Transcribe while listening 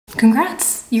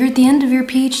Congrats! You're at the end of your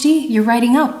PhD, you're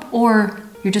writing up, or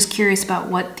you're just curious about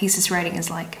what thesis writing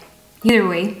is like. Either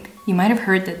way, you might have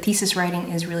heard that thesis writing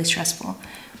is really stressful.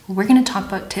 We're going to talk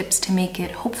about tips to make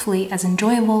it hopefully as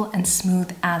enjoyable and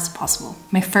smooth as possible.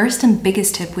 My first and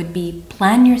biggest tip would be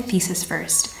plan your thesis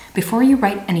first. Before you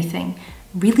write anything,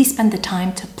 really spend the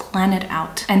time to plan it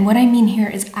out. And what I mean here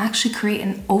is actually create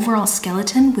an overall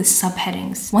skeleton with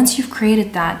subheadings. Once you've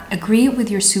created that, agree it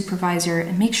with your supervisor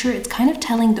and make sure it's kind of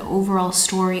telling the overall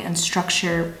story and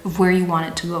structure of where you want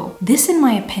it to go. This, in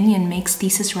my opinion, makes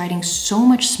thesis writing so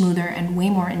much smoother and way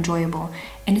more enjoyable.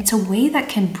 And it's a way that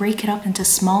can break it up into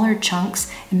smaller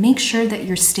chunks and make sure that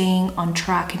you're staying on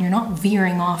track and you're not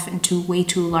veering off into way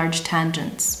too large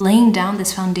tangents. Laying down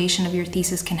this foundation of your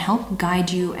thesis can help guide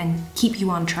you and keep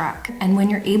you on track. And when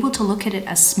you're able to look at it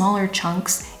as smaller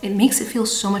chunks, it makes it feel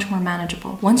so much more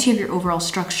manageable. Once you have your overall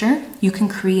structure, you can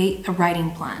create a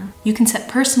writing plan. You can set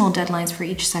personal deadlines for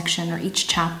each section or each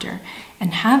chapter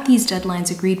and have these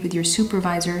deadlines agreed with your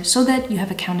supervisor so that you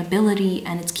have accountability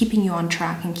and it's keeping you on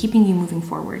track and keeping you moving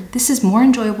forward. This is more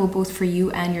enjoyable both for you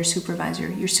and your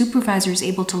supervisor. Your supervisor is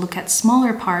able to look at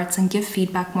smaller parts and give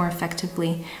feedback more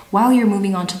effectively while you're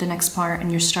moving on to the next part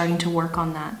and you're starting to work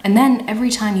on that. And then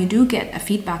every time you do get a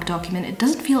feedback document, it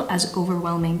doesn't feel as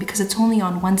overwhelming because it's only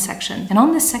on one section. And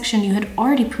on this section, you had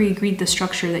already pre-agreed the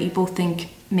structure that you both think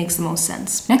makes the most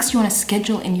sense. Next, you want to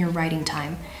schedule in your writing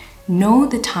time. Know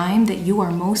the time that you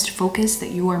are most focused, that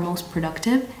you are most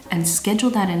productive, and schedule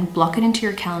that in, block it into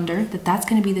your calendar, that's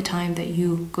going to be the time that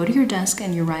you go to your desk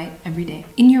and you write every day.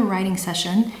 In your writing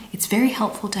session, it's very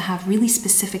helpful to have really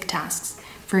specific tasks.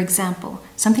 For example,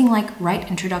 something like write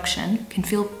introduction can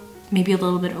feel maybe a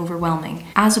little bit overwhelming,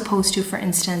 as opposed to, for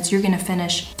instance, you're going to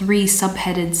finish 3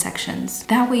 subheaded sections.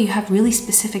 That way you have really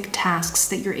specific tasks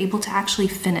that you're able to actually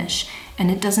finish, and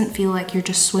it doesn't feel like you're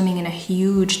just swimming in a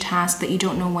huge task that you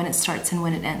don't know when it starts and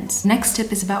when it ends. Next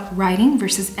tip is about writing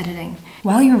versus editing.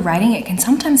 While you're writing, it can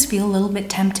sometimes feel a little bit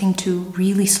tempting to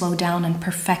really slow down and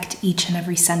perfect each and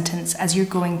every sentence as you're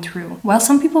going through. While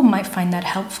some people might find that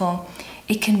helpful,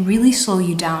 it can really slow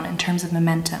you down in terms of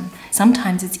momentum.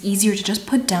 Sometimes it's easier to just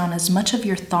put down as much of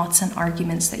your thoughts and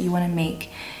arguments that you want to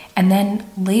make, and then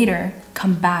later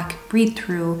come back, breathe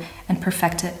through, and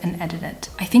perfect it and edit it.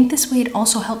 I think this way it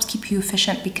also helps keep you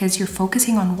efficient because you're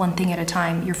focusing on one thing at a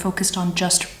time. You're focused on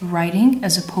just writing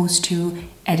as opposed to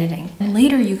editing. And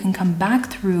later you can come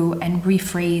back through and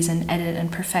rephrase and edit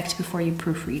and perfect before you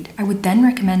proofread. I would then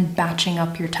recommend batching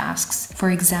up your tasks.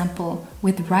 For example,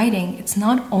 with writing, it's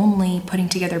not only putting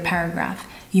together a paragraph.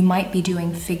 You might be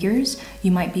doing figures, you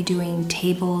might be doing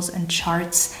tables and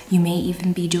charts, you may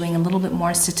even be doing a little bit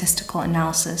more statistical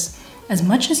analysis. As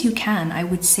much as you can, I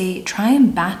would say try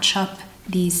and batch up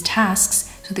these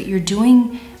tasks so that you're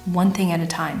doing one thing at a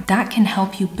time. That can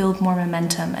help you build more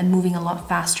momentum and moving a lot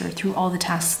faster through all the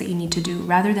tasks that you need to do,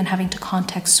 rather than having to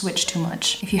context switch too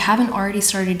much. If you haven't already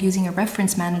started using a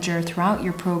reference manager throughout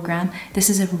your program, this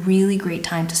is a really great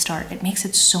time to start. It makes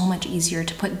it so much easier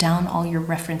to put down all your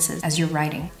references as you're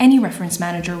writing. Any reference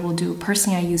manager will do.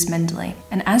 Personally, I use Mendeley.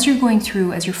 And as you're going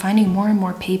through, as you're finding more and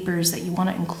more papers that you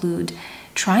want to include,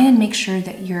 try and make sure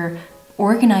that you're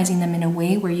organizing them in a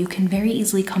way where you can very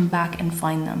easily come back and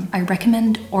find them. I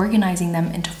recommend organizing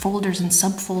them into folders and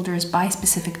subfolders by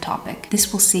specific topic.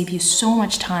 This will save you so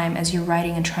much time as you're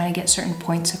writing and trying to get certain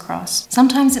points across.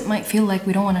 Sometimes it might feel like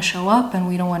we don't want to show up and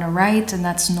we don't want to write, and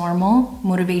that's normal.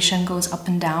 Motivation goes up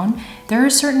and down. There are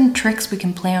certain tricks we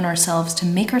can play on ourselves to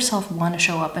make ourselves want to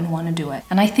show up and want to do it.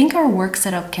 And I think our work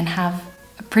setup can have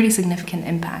a pretty significant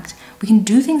impact. We can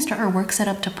do things to our work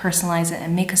setup to personalize it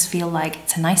and make us feel like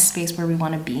it's a nice space where we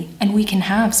want to be. And we can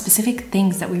have specific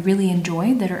things that we really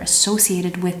enjoy that are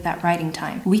associated with that writing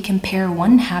time. We can pair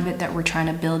one habit that we're trying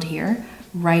to build here,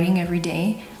 writing every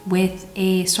day, with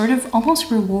a sort of almost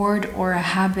reward or a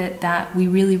habit that we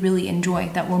really enjoy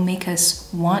that will make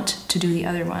us want to do the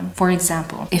other one. For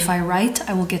example, if I write,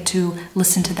 I will get to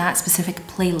listen to that specific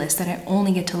playlist that I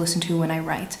only get to listen to when I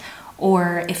write.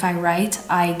 Or if I write,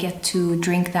 I get to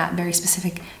drink that very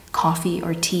specific coffee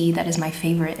or tea that is my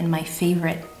favorite in my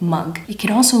favorite mug. It could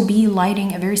also be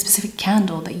lighting a very specific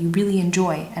candle that you really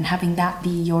enjoy and having that be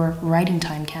your writing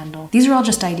time candle. These are all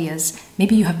just ideas.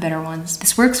 Maybe you have better ones.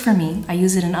 This works for me. I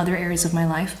use it in other areas of my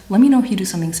life. Let me know if you do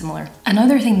something similar.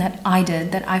 Another thing that I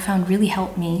did that I found really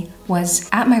helped me was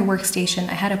at my workstation,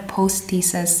 I had a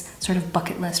post-thesis sort of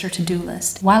bucket list or to-do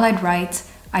list. While I'd write,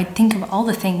 I'd think of all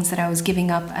the things that I was giving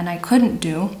up and I couldn't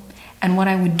do, And what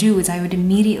I would do is I would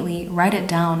immediately write it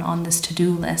down on this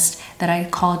to-do list that I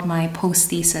called my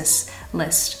post-thesis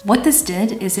list. What this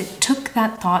did is it took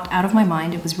that thought out of my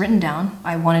mind. It was written down.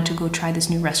 I wanted to go try this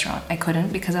new restaurant. I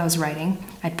couldn't because I was writing.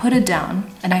 I put it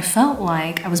down and I felt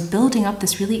like I was building up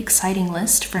this really exciting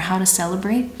list for how to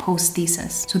celebrate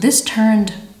post-thesis. So this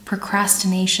turned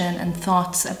procrastination and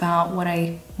thoughts about what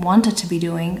I wanted to be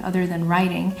doing other than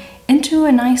writing into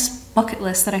a nice bucket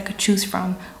list that I could choose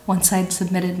from once I'd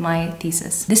submitted my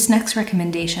thesis. This next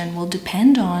recommendation will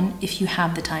depend on if you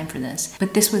have the time for this,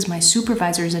 but this was my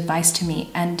supervisor's advice to me,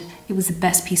 and it was the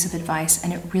best piece of advice,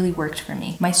 and it really worked for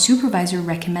me. My supervisor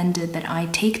recommended that I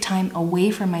take time away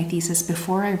from my thesis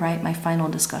before I write my final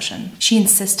discussion. She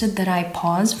insisted that I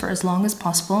pause for as long as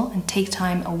possible and take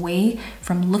time away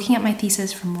from looking at my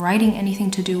thesis, from writing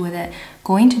anything to do with it,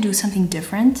 going to do something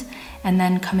different, and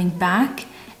then coming back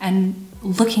and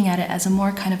looking at it as a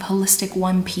more kind of holistic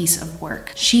one piece of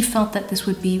work. She felt that this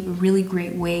would be a really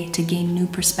great way to gain new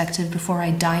perspective before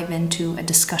I dive into a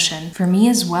discussion. For me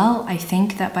as well, I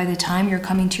think that by the time you're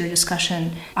coming to your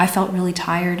discussion, I felt really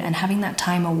tired, and having that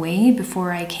time away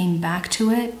before I came back to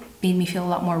it made me feel a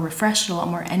lot more refreshed, a lot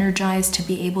more energized to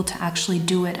be able to actually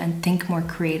do it and think more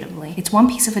creatively. It's one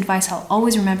piece of advice I'll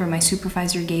always remember my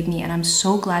supervisor gave me, and I'm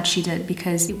so glad she did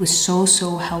because it was so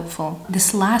helpful.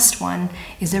 This last one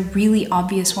is a really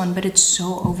obvious one, but it's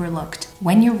so overlooked.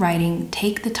 When you're writing,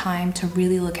 take the time to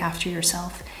really look after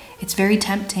yourself. It's very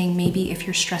tempting, maybe if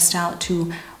you're stressed out,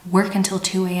 to work until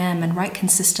 2 a.m. and write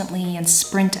consistently and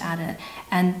sprint at it.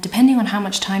 And depending on how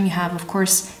much time you have, of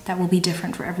course, that will be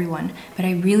different for everyone. But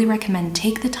I really recommend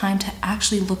take the time to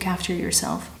actually look after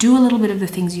yourself. Do a little bit of the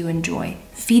things you enjoy.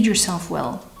 Feed yourself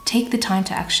well. Take the time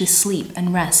to actually sleep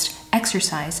and rest,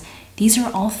 exercise. These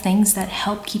are all things that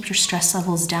help keep your stress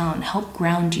levels down, help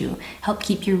ground you, help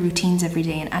keep your routines every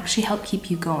day, and actually help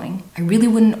keep you going. I really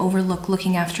wouldn't overlook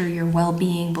looking after your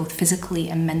well-being, both physically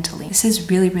and mentally. This is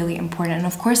really important, and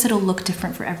of course it'll look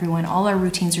different for everyone. All our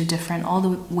routines are different, all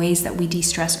the ways that we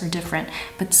de-stress are different,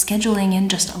 but scheduling in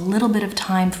just a little bit of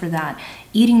time for that,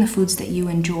 eating the foods that you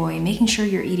enjoy, making sure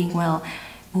you're eating well,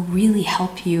 will really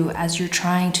help you as you're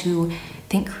trying to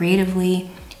think creatively,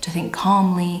 to think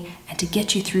calmly, and to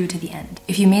get you through to the end.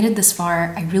 If you made it this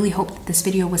far, I really hope that this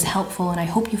video was helpful, and I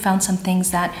hope you found some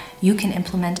things that you can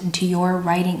implement into your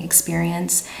writing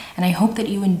experience, and I hope that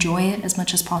you enjoy it as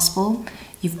much as possible.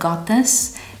 You've got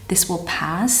this. This will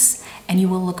pass, and you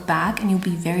will look back and you'll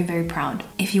be very proud.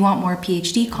 If you want more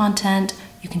PhD content,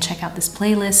 you can check out this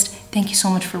playlist. Thank you so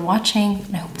much for watching,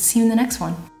 and I hope to see you in the next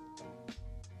one.